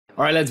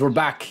All right, lads, we're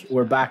back.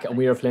 We're back, and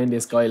we are playing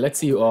this guy. Let's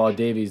see. Oh,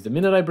 Davies, the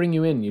minute I bring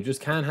you in, you just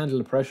can't handle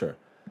the pressure.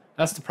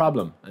 That's the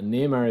problem. And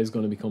Neymar is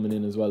going to be coming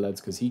in as well, lads,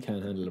 because he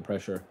can't handle the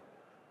pressure.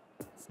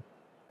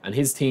 And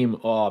his team,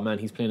 oh man,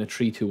 he's playing a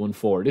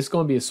 3-2-1-4. This is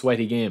going to be a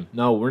sweaty game.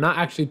 Now, we're not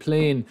actually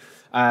playing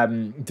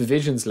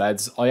divisions,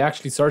 lads. I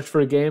actually searched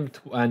for a game,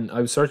 and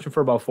I was searching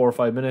for about 4 or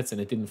 5 minutes,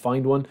 and it didn't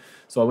find one.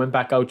 So I went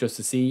back out just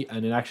to see,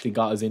 and it actually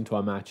got us into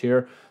a match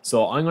here.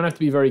 So I'm going to have to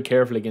be very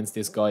careful against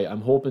this guy.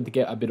 I'm hoping to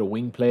get a bit of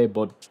wing play,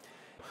 but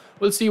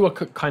we'll see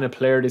what kind of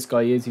player this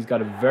guy is. He's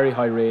got a very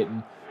high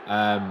rating.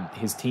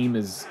 His team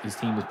is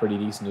pretty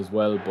decent as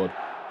well, but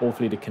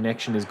hopefully the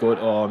connection is good.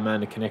 Oh man,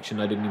 the connection,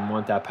 I didn't even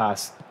want that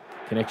pass.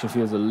 Connection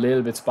feels a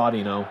little bit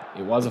spotty now.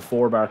 It was a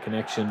 4-bar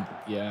connection.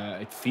 Yeah,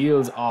 it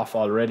feels off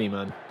already,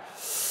 man.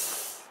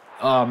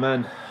 Oh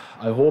man,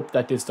 I hope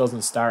that this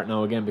doesn't start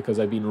now again, because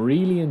I've been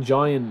really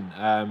enjoying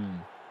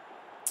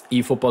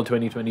eFootball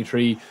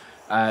 2023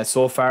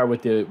 so far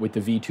with the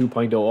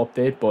V2.0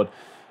 update. But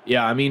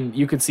yeah, I mean,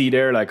 you could see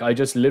there, like, I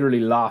just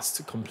literally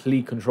lost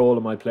complete control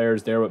of my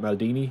players there with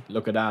Maldini.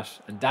 Look at that.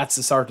 And that's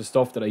the sort of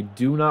stuff that I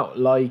do not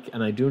like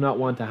and I do not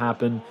want to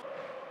happen.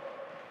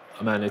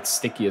 Oh man, it's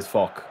sticky as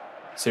fuck.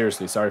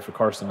 Seriously, sorry for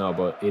cursing now,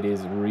 but it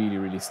is really,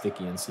 really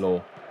sticky and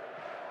slow.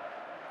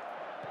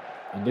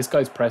 And this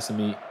guy's pressing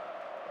me.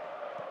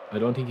 I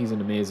don't think he's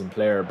an amazing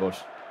player,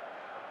 but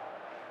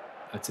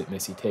that's it,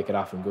 Messi. Take it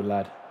off him, good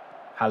lad.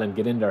 Haaland,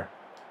 get in there.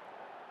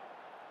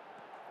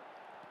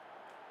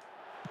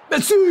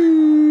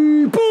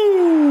 Messi!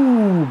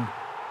 Boom!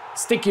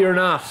 Sticky or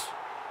not,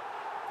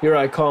 here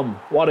I come.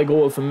 What a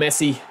goal from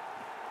Messi.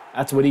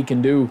 That's what he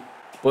can do.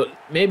 But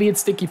maybe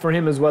it's sticky for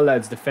him as well,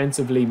 lads.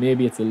 Defensively,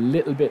 maybe it's a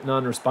little bit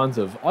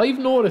non-responsive. I've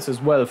noticed as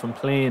well from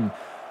playing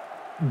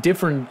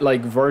different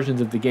like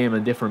versions of the game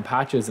and different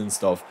patches and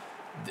stuff,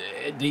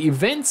 the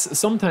events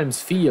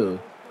sometimes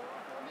feel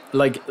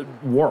like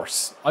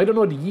worse. I don't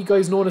know, do you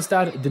guys notice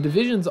that? The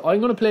divisions, I'm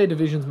going to play a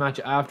divisions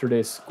match after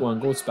this. Go on,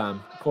 go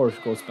spam. Of course,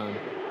 go spam.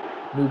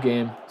 New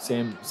game,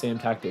 same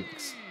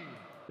tactics.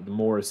 The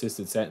more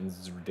assisted settings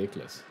is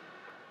ridiculous.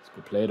 It's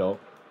good play though.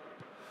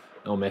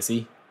 No,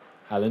 Messi.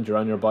 Haaland, you're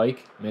on your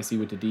bike. Messi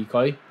with the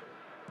decoy.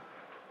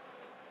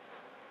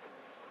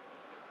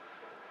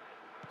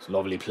 It's a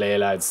lovely play,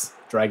 lads.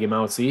 Drag him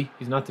out, see?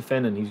 He's not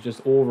defending. He's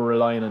just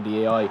over-relying on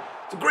the AI.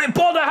 It's a great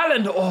ball to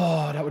Haaland!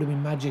 Oh, that would have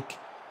been magic.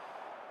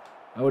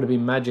 That would have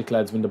been magic,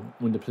 lads, when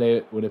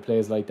it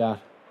plays like that.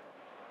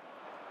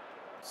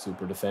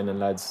 Super defending,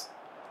 lads.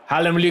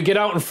 Haaland, will you get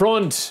out in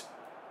front?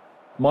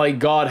 My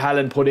God,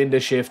 Haaland, put in the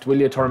shift. Will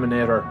you,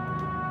 Terminator?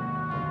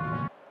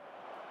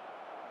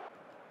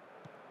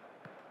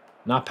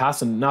 Not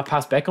past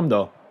Beckham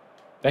though.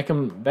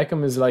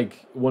 Beckham is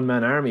like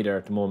one-man army there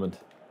at the moment.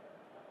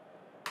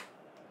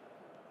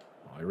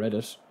 Oh, I read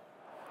it.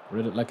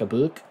 Read it like a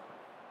book.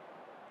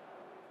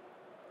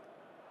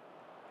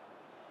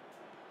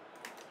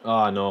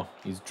 Oh no,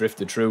 he's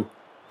drifted through.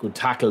 Good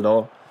tackle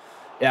though.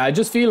 Yeah, I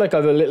just feel like I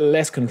have a little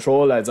less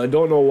control, lads. I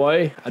don't know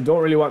why. I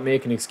don't really want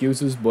making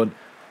excuses, but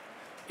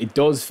it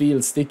does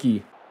feel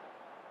sticky.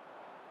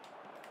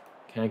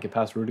 Can't get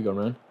past Rudiger,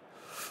 man.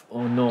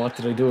 Oh no, what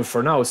did I do it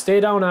for now? Stay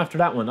down after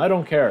that one. I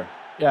don't care.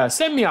 Yeah,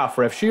 send me off,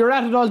 ref. Sure, you're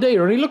at it all day.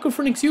 You're only looking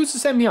for an excuse to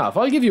send me off.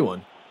 I'll give you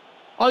one.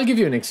 I'll give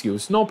you an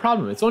excuse. No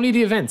problem. It's only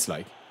the events,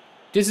 like.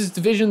 This is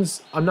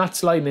divisions. I'm not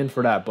sliding in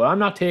for that, but I'm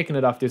not taking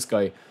it off this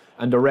guy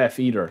and the ref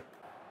either.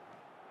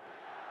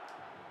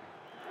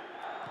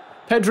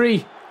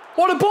 Pedri.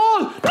 What a ball!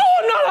 No,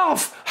 I'm not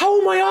off!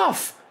 How am I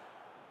off?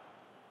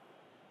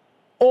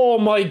 Oh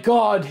my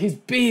God, his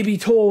baby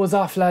toe was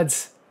off,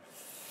 lads.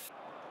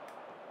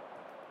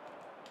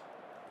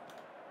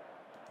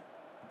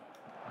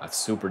 That's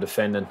super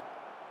defending.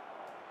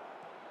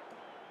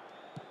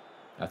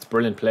 That's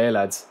brilliant play,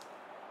 lads.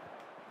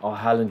 Oh,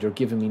 Haaland, you're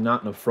giving me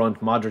nothing up front.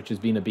 Modric has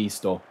been a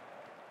beast, though.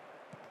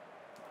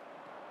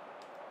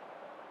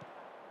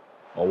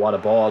 Oh, what a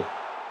ball.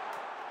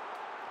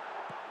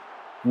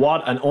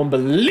 What an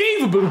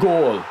unbelievable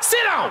goal.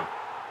 Sit down!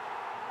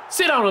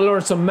 Sit down and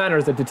learn some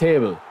manners at the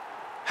table.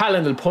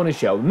 Haaland will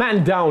punish you.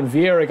 Man down,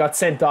 Vieira got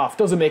sent off.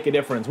 Doesn't make a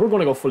difference. We're going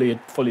to go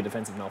fully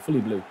defensive now,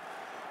 fully blue.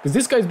 Because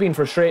this guy's been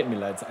frustrating me,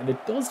 lads, and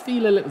it does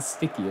feel a little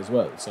sticky as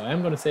well. So I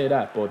am going to say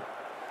that, but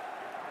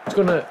I'm just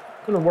going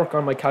to work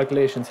on my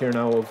calculations here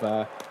now of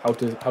how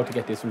to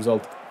get this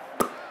result.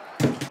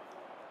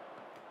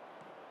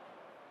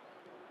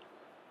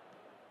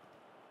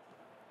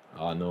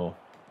 Oh no!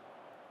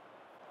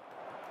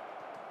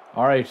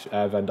 All right,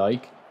 Van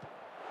Dijk.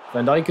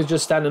 Van Dijk is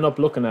just standing up,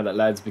 looking at it,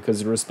 lads,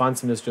 because the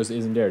responsiveness just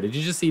isn't there. Did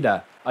you just see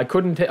that? I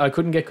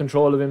couldn't get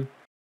control of him.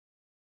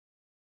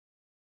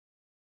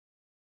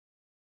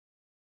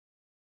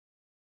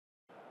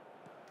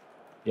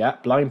 Yeah,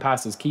 blind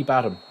passes, keep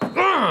at him.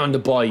 And the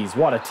boys,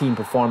 what a team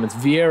performance.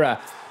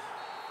 Vieira.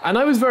 And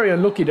I was very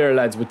unlucky there,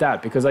 lads, with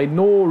that, because I had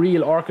no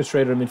real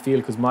orchestrator in midfield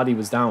because Madi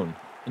was down.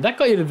 And that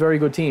guy had a very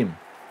good team.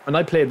 And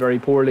I played very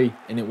poorly,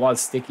 and it was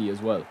sticky as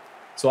well.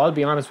 So I'll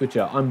be honest with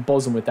you, I'm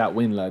buzzing with that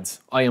win,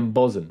 lads. I am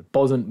buzzing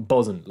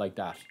like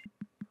that.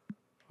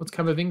 What's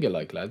Camavinga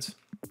like, lads?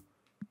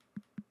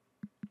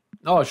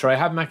 Oh, sure, I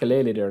have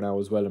Makalele there now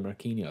as well and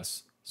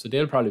Marquinhos. So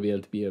they'll probably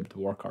be able to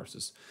work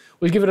horses.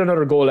 We'll give it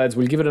another go, lads.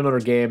 We'll give it another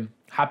game.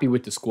 Happy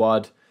with the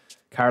squad.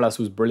 Carlos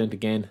was brilliant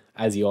again,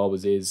 as he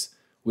always is.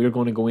 We're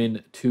going to go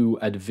in to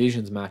a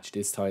divisions match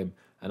this time.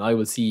 And I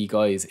will see you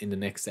guys in the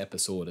next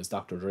episode, as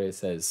Dr. Dre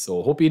says.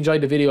 So hope you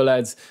enjoyed the video,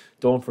 lads.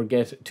 Don't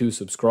forget to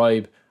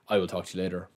subscribe. I will talk to you later.